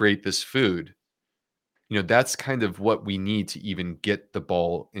to create this food. That's kind of what we need to even get the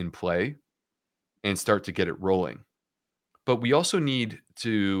ball in play and start to get it rolling. But we also need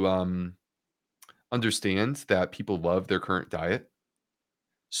to understand that people love their current diet.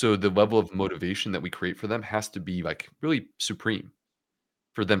 So the level of motivation that we create for them has to be like really supreme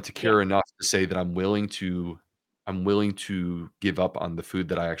for them to Yeah. care enough to say that I'm willing to give up on the food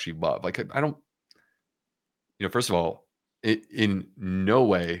that I actually love. Like I don't, first of all, in no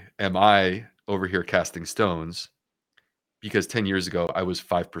way am I over here casting stones because 10 years ago I was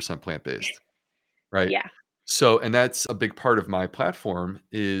 5% plant-based, right? Yeah. So, and that's a big part of my platform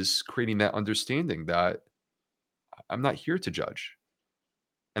is creating that understanding that I'm not here to judge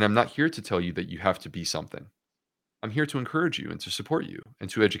and I'm not here to tell you that you have to be something. I'm here to encourage you and to support you and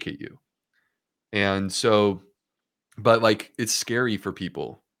to educate you. And so, but like, it's scary for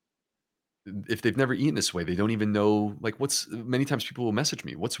people if they've never eaten this way. They don't even know, like, what's many times people will message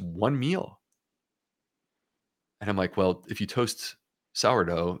me, what's one meal? And I'm like, well, if you toast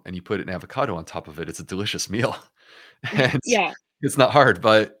sourdough and you put an avocado on top of it, it's a delicious meal. And Yeah. it's not hard,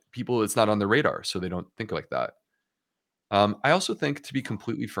 but people, it's not on their radar. So they don't think like that. I also think, to be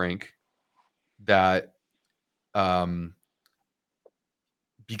completely frank, that um,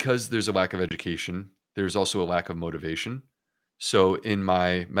 because there's a lack of education, there's also a lack of motivation. So in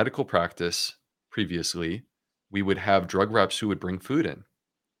my medical practice previously, we would have drug reps who would bring food in.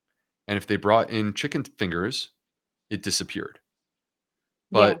 And if they brought in chicken fingers, it disappeared.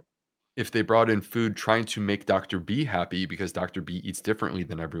 Yeah. But if they brought in food trying to make Dr. B happy because Dr. B eats differently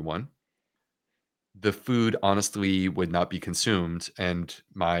than everyone, the food honestly would not be consumed, and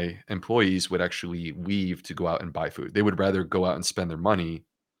my employees would actually leave to go out and buy food. They would rather go out and spend their money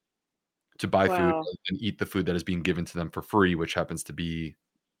to buy food Wow. and eat the food that is being given to them for free, which happens to be,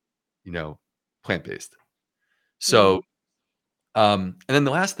 you know, plant-based. So, Mm. and then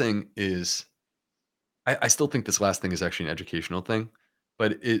the last thing is, I still think this last thing is actually an educational thing,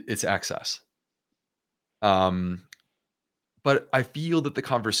 but it's access. Um, but I feel that the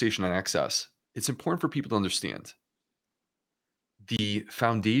conversation on access, it's important for people to understand the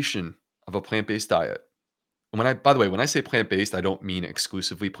foundation of a plant-based diet. And by the way, when I say plant-based, I don't mean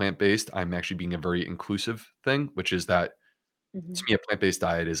exclusively plant-based. I'm actually being a very inclusive thing, which is that to Mhm. me, a plant-based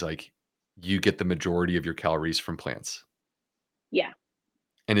diet is like you get the majority of your calories from plants. Yeah.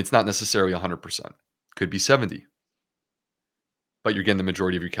 And it's not necessarily 100%. Could be 70, but you're getting the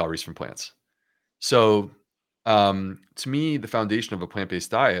majority of your calories from plants. So, to me, the foundation of a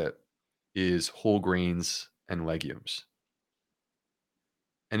plant-based diet is whole grains and legumes.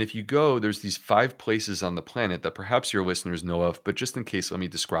 And if you go, there's these 5 places on the planet that perhaps your listeners know of, but just in case, let me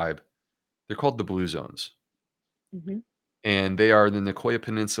describe. They're called the blue zones, Mhm. and they are the Nicoya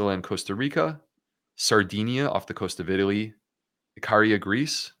Peninsula in Costa Rica, Sardinia off the coast of Italy, Ikaria,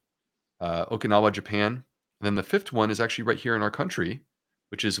 Greece, Okinawa, Japan. And then the 5th one is actually right here in our country,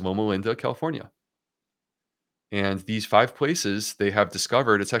 which is Loma Linda, California. And these 5 places, they have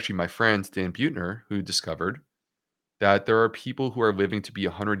discovered, it's actually my friend Dan Buettner who discovered that there are people who are living to be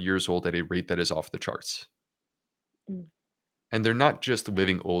 100 years old at a rate that is off the charts. Mm. And they're not just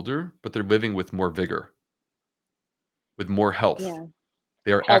living older, but they're living with more vigor, with more health. Yeah.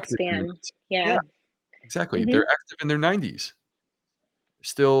 They are Health active in their span. Yeah, Yeah. exactly. Mhm. They're active in their 90s,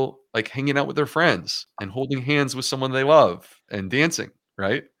 still, like, hanging out with their friends and holding hands with someone they love and dancing,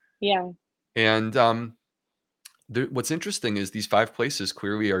 right? Yeah. And, what's interesting is these 5 places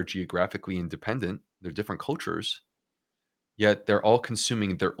clearly are geographically independent. They're different cultures, yet they're all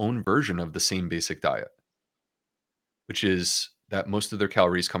consuming their own version of the same basic diet, which is that most of their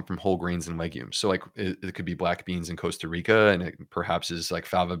calories come from whole grains and legumes. So, like, it could be black beans in Costa Rica, and it perhaps is like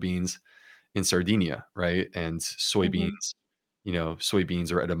fava beans in Sardinia, right? And Mhm. soybeans,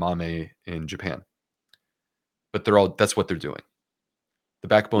 soybeans or edamame in Japan. But they're all that's what they're doing. The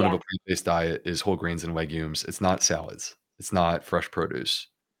backbone of a Yeah. plant-based diet is whole grains and legumes. It's not salads. It's not fresh produce.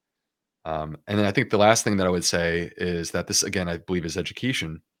 And then I think the last thing that I would say is that this, again, I believe is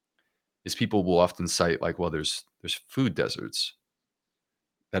education, is people will often cite like, well, there's food deserts.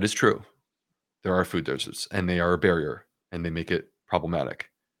 That is true. There are food deserts, and they are a barrier, and they make it problematic.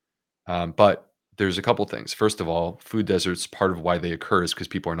 But there's a couple things. First of all, food deserts, part of why they occur is because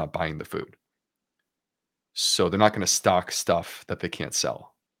people are not buying the food. So they're not going to stock stuff that they can't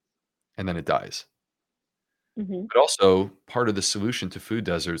sell, and then it dies. Mhm. But also, part of the solution to food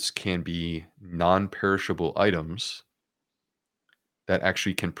deserts can be non-perishable items that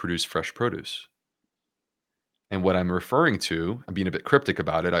actually can produce fresh produce. And what I'm referring to, I'm being a bit cryptic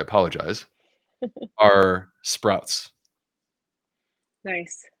about it, I apologize, are sprouts.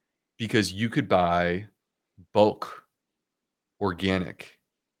 Nice. Because you could buy bulk organic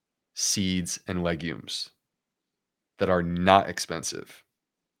seeds and legumes that are not expensive.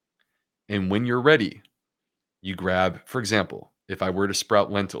 And when you're ready, you grab, for example, if I were to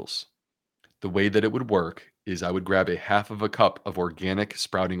sprout lentils, the way that it would work is I would grab a half of a cup of organic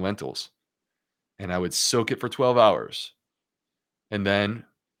sprouting lentils and I would soak it for 12 hours. And then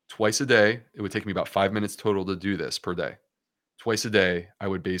twice a day, it would take me about 5 minutes total to do this per day. Twice a day, I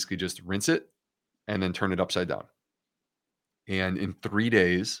would basically just rinse it and then turn it upside down. And in 3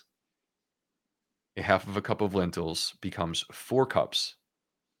 days, a half of a cup of lentils becomes 4 cups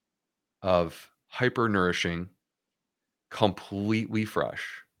of hyper nourishing, completely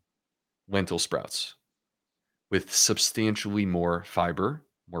fresh lentil sprouts with substantially more fiber,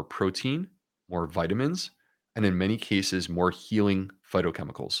 more protein, more vitamins, and in many cases, more healing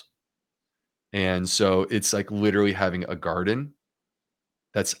phytochemicals. And so it's like literally having a garden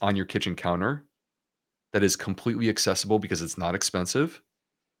that's on your kitchen counter that is completely accessible because it's not expensive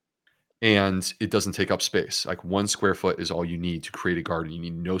and it doesn't take up space. Like 1 square foot is all you need to create a garden. You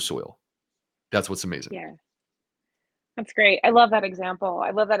need no soil. That's what's amazing. Yeah. That's great. I love that example.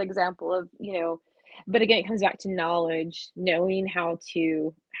 I love that example of, but again, it comes back to knowledge, knowing how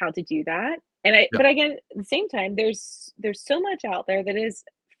to do that. And Yeah. but again, at the same time, there's so much out there that is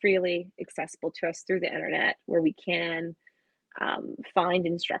freely accessible to us through the internet where we can find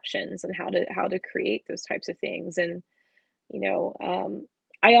instructions on how to create those types of things. And you know,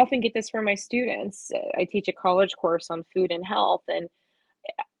 I often get this from my students. I teach a college course on food and health, and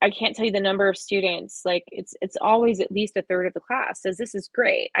I can't tell you the number of students, like, it's always at least a third of the class says, "This is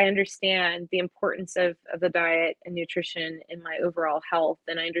great. I understand the importance of the diet and nutrition in my overall health,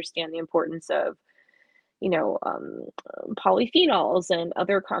 and I understand the importance of, polyphenols and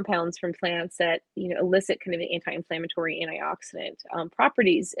other compounds from plants that, elicit kind of anti-inflammatory, antioxidant,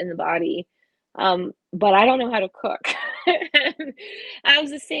 properties in the body, but I don't know how to cook." And I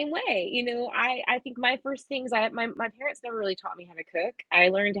was the same way, I think my first things my parents never really taught me how to cook. I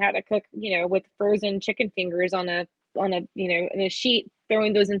learned how to cook, with frozen chicken fingers in a sheet,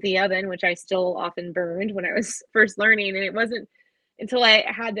 throwing those into the oven, which I still often burned when I was first learning, and it wasn't until I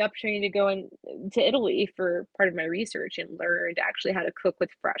had the opportunity to go to Italy for part of my research and learned actually how to cook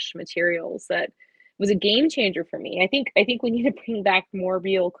with fresh materials that was a game changer for me. I think we need to bring back more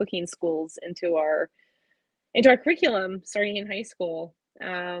real cooking schools into our curriculum starting in high school.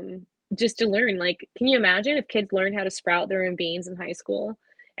 Just to learn, like, can you imagine if kids learn how to sprout their own beans in high school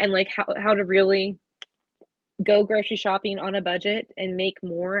and like how to really go grocery shopping on a budget and make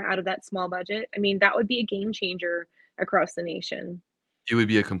more out of that small budget? I mean, that would be a game changer across the nation. It would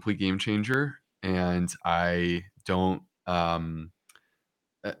be a complete game changer, and uh,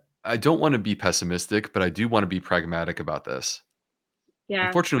 I don't wanna be pessimistic, but I do wanna be pragmatic about this. Yeah.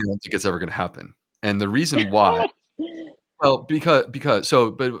 Unfortunately, I don't think it's ever gonna happen, and the reason why well, because so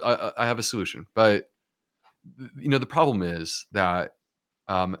but I have a solution, but, the problem is that,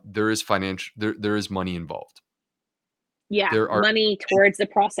 there is money involved. Yeah, There are money big towards the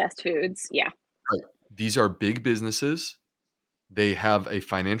processed foods, yeah. right, these are big businesses, they have a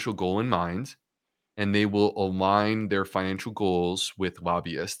financial goal in mind, and they will align their financial goals with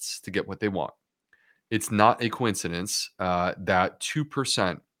lobbyists to get what they want. It's not a coincidence, that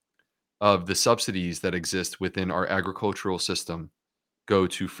 2% of the subsidies that exist within our agricultural system go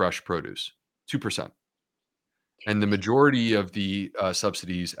to fresh produce, 2%. And the majority of the,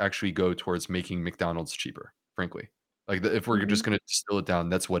 subsidies actually go towards making McDonald's cheaper, frankly. Like, the if we're Mhm. just gonna distill it down,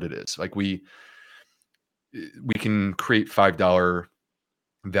 that's what it is. Like, we can create $5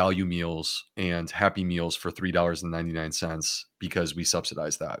 value meals and Happy Meals for $3.99 because we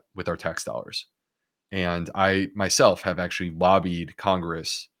subsidize that with our tax dollars. And I myself have actually lobbied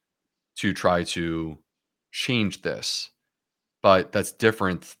Congress to try to change this, but that's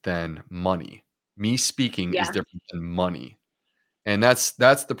different than money. Me speaking is Yeah, different than money. And that's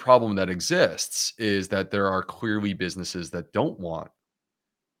the problem that exists is that there are clearly businesses that don't want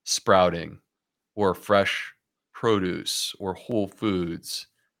sprouting or fresh produce or whole foods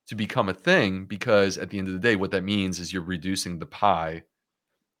to become a thing because at the end of the day what that means is you're reducing the pie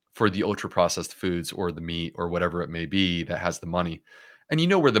for the ultra processed foods or the meat or whatever it may be that has the money. And you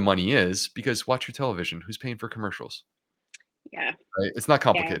know where the money is because watch your television. Who's paying for commercials? yeah, Right? It's not yeah,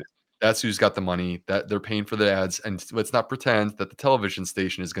 complicated. That's who's got the money, that they're paying for the ads, and let's not pretend that the television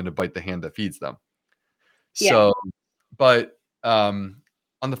station is gonna bite the hand that feeds them. yeah, So, but, on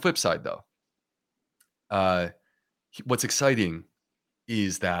the flip side, though, uh, what's exciting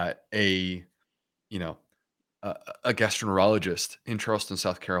is that you know, a gastroenterologist in Charleston,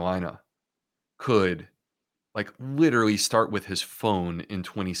 South Carolina could, like, literally start with his phone in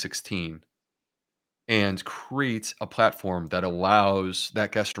 2016 and create a platform that allows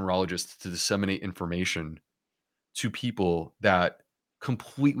that gastroenterologist to disseminate information to people that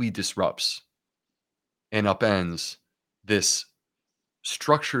completely disrupts and upends this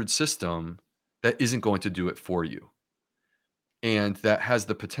structured system that isn't going to do it for you and that has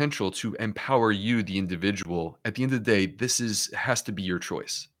the potential to empower you the individual. At the end of the day, this is has to be your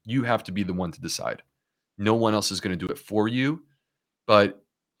choice. You have to be the one to decide. No one else is going to do it for you, but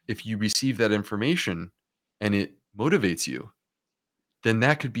if you receive that information and it motivates you, then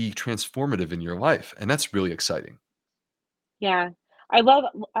that could be transformative in your life, and that's really exciting. yeah. I love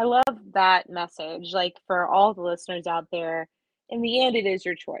that message, like, for all the listeners out there, in the end, it is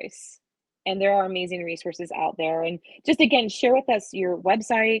your choice. And there are amazing resources out there. And just again, share with us your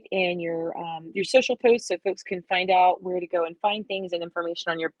website and your social posts so folks can find out where to go and find things and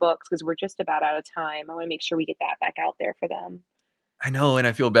information on your books because we're just about out of time. I want to make sure we get that back out there for them. I know, and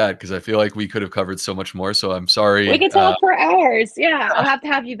I feel bad because I feel like we could have covered so much more. So I'm We sorry. could talk for hours. Yeah, I'll have to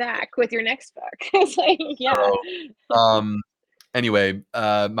have you back with your next book. It's like, yeah. So, um, anyway,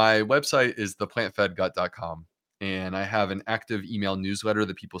 my website is theplantfedgut.com, and I have an active email newsletter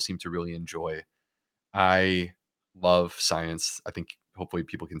that people seem to really enjoy. I love science. I think hopefully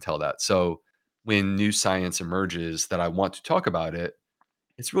people can tell that. So when new science emerges that I want to talk about it,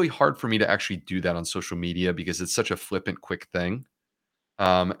 it's really hard for me to actually do that on social media because it's such a flippant, quick thing.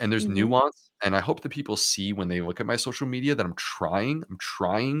 And there's Hmm. nuance, and I hope that people see when they look at my social media that I'm trying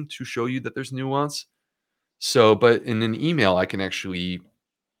to show you that there's nuance. So, but in an email, I can actually,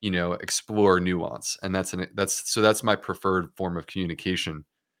 explore nuance, and that's my preferred form of communication.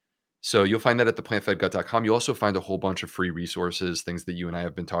 So you'll find that at theplantfedgut.com. You'll also find a whole bunch of free resources, things that you and I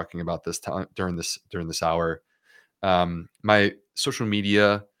have been talking about this time during this hour. My social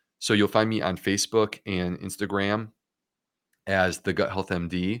media. So you'll find me on Facebook and Instagram as the Gut Health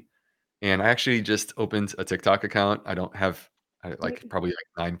MD. And I actually just opened a TikTok account. I don't have like Great. probably like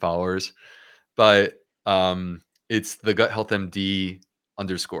 9 followers, but it's the Gut Health MD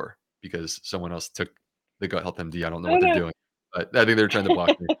underscore because someone else took the Gut Health MD. I don't know Oh what they're no. doing, but I think they're trying to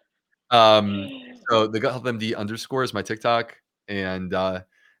block me. So the Gut Health MD underscore is my TikTok, and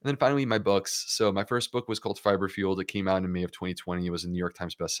then finally my books. So my first book was called Fiber Fueled. It came out in May of 2020. It was a New York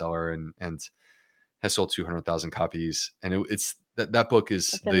Times bestseller and has sold 200,000 copies. And it's that book is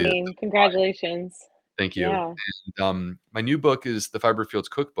That's the amazing. Congratulations. thank you. Yeah. And, my new book is the Fiber Fields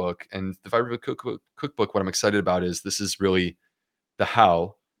Cookbook, and the Fiber Field Cookbook. What I'm excited about is this is really the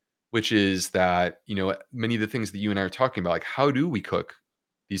how, which is that many of the things that you and I are talking about, like how do we cook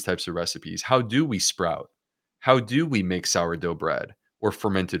these types of recipes? How do we sprout? How do we make sourdough bread or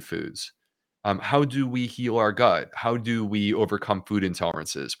fermented foods? How do we heal our gut? How do we overcome food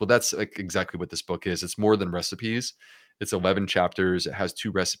intolerances? Well, that's like exactly what this book is. It's more than recipes. It's 11 chapters. It has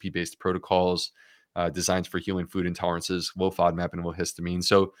 2 recipe-based protocols designed for healing food intolerances, low FODMAP and low histamine.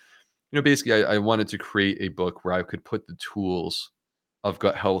 So, basically, I wanted to create a book where I could put the tools of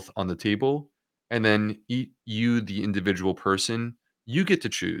gut health on the table, and then you, the individual person, you get to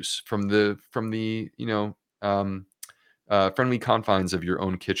choose from the friendly confines of your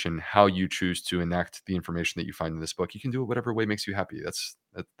own kitchen how you choose to enact the information that you find in this book. You can do it whatever way makes you happy.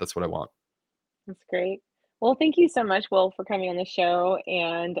 That's what I want. That's great. Well, thank you so much, Will, for coming on the show.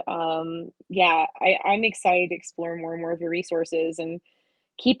 And yeah, I'm excited to explore more and more of your resources and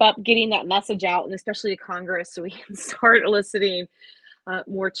keep up getting that message out, and especially to Congress, so we can start eliciting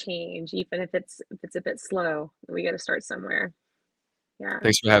more change, even if it's a bit slow. We got to start somewhere. Yeah,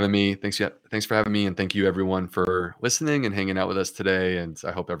 Thanks for having me. Thanks for having me, and thank you everyone for listening and hanging out with us today. And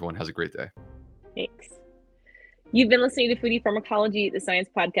I hope everyone has a great day. thanks. You've been listening to Foodie Pharmacology, the science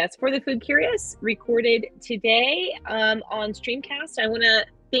podcast for the food curious, recorded today on Streamcast. I want to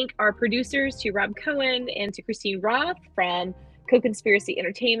thank our producers, to Rob Cohen and to Christine Roth from Co-Conspiracy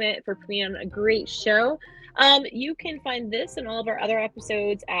Entertainment for putting on a great show. You can find this and all of our other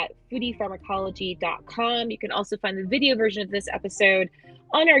episodes at foodiepharmacology.com. You can also find the video version of this episode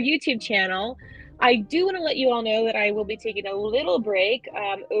on our YouTube channel. I do want to let you all know that I will be taking a little break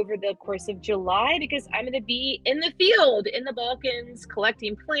over the course of July because I'm going to be in the field in the Balkans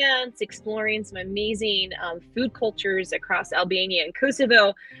collecting plants, exploring some amazing food cultures across Albania and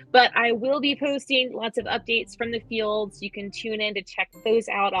Kosovo. But I will be posting lots of updates from the fields. You can tune in to check those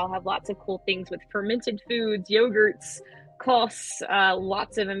out. I'll have lots of cool things with fermented foods, yogurts, costs,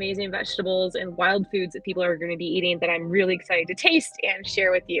 lots of amazing vegetables and wild foods that people are going to be eating that I'm really excited to taste and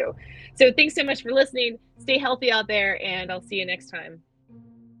share with you. So thanks so much for listening. Stay healthy out there, and I'll see you next time.